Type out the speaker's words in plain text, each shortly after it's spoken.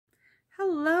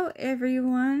Hello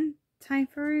everyone, time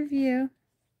for review,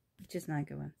 which is not a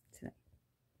good one today.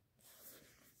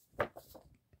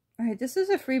 Alright, this is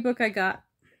a free book I got,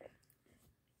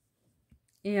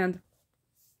 and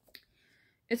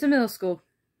it's a middle school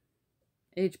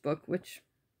age book, which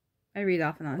I read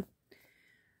off and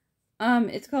on.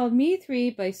 It's called Me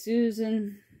 3 by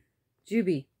Susan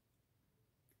Juby,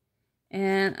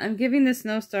 and I'm giving this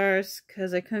no stars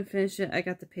because I couldn't finish it. I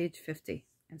got to page 50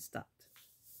 and stopped.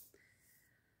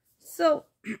 So,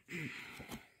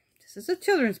 this is a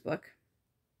children's book,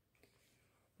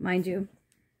 mind you.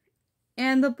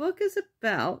 And the book is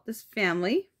about this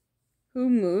family who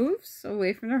moves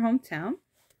away from their hometown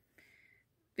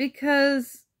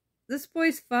because this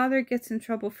boy's father gets in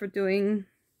trouble for doing,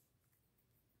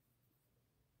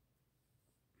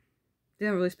 they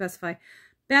don't really specify,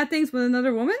 bad things with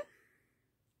another woman?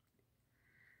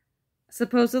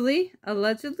 Supposedly,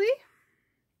 allegedly.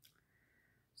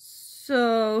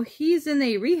 So he's in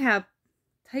a rehab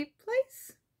type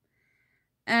place,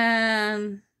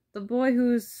 and the boy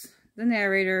who's the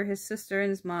narrator, his sister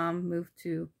and his mom moved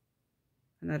to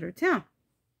another town.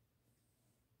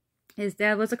 His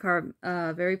dad was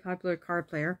a very popular card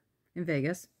player in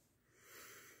Vegas,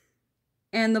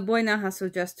 and the boy now has to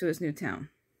adjust to his new town.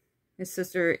 His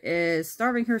sister is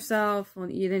starving herself,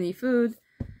 won't eat any food,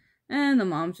 and the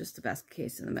mom's just the best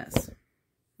case in the mess.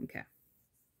 Okay.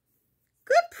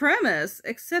 Good premise,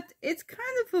 except it's kind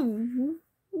of a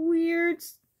weird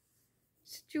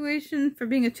situation for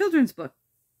being a children's book.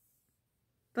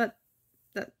 But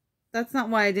that's not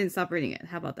why I didn't stop reading it.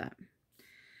 How about that?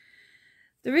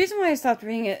 The reason why I stopped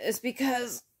reading it is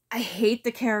because I hate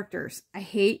the characters. I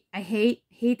hate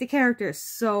the characters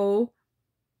so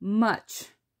much.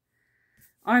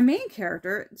 Our main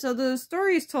character, so the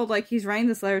story is told like he's writing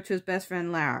this letter to his best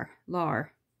friend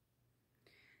Lar.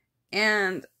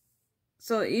 And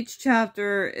so each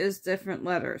chapter is different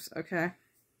letters, okay?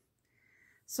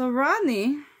 So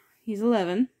Rodney, he's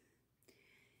 11.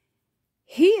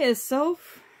 He's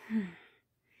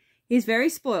very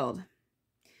spoiled.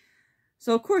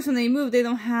 So of course when they move, they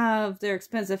don't have their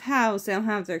expensive house, they don't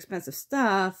have their expensive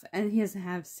stuff, and he doesn't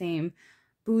have the same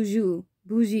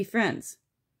bougie friends.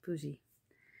 Bougie.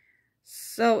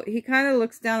 So he kind of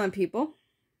looks down on people.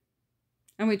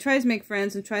 And when he tries to make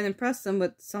friends and try to impress them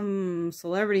with some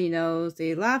celebrity he knows,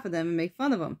 they laugh at them and make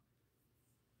fun of him.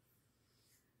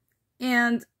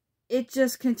 And it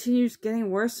just continues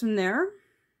getting worse from there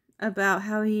about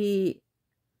how he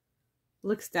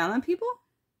looks down on people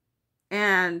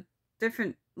and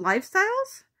different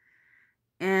lifestyles.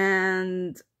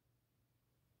 And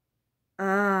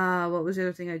what was the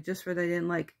other thing I just read I didn't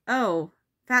like? Oh,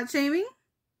 fat shaming?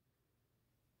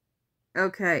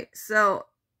 Okay, so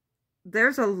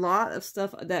there's a lot of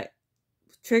stuff that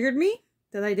triggered me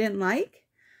that I didn't like.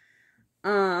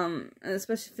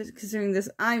 Especially considering this,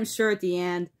 I'm sure at the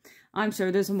end, I'm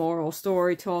sure there's a moral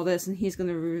story to all this and he's going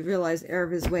to realize the error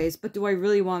of his ways. But do I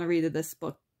really want to read this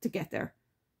book to get there?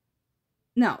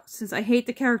 No, since I hate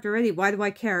the character already, why do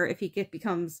I care if he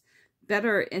becomes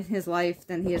better in his life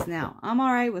than he is now? I'm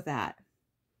alright with that.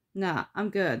 Nah,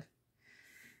 I'm good.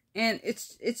 And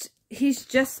he's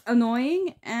just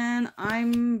annoying, and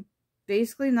I'm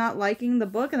basically not liking the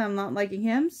book, and I'm not liking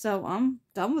him, so I'm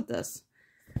done with this.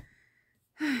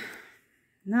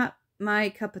 Not my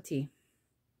cup of tea.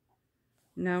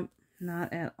 Nope,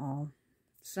 not at all.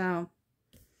 So,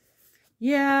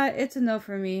 yeah, it's a no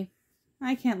for me.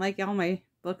 I can't like all my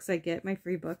books I get, my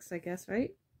free books, I guess,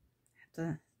 right? I have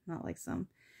to not like some.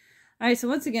 Alright, so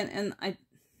once again, and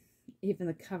even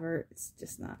the cover, it's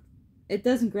just not, it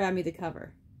doesn't grab me, the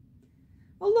cover.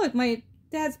 Oh look, my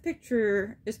dad's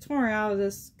picture is torn out of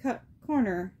this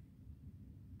corner.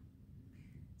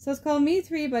 So it's called Me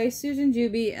 3 by Susan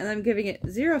Juby, and I'm giving it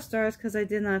 0 stars because I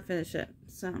did not finish it.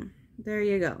 So, there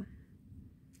you go.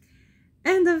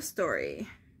 End of story.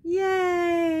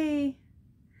 Yay!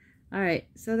 Alright,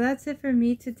 so that's it for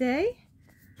me today.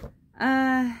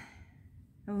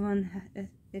 Everyone,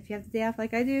 if you have the day off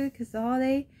like I do, because the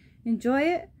holiday, enjoy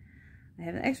it. I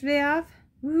have an extra day off.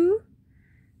 Woohoo!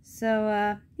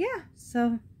 So, yeah.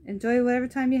 So, enjoy whatever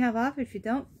time you have off. If you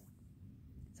don't,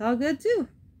 it's all good too.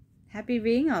 Happy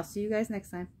reading. I'll see you guys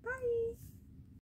next time.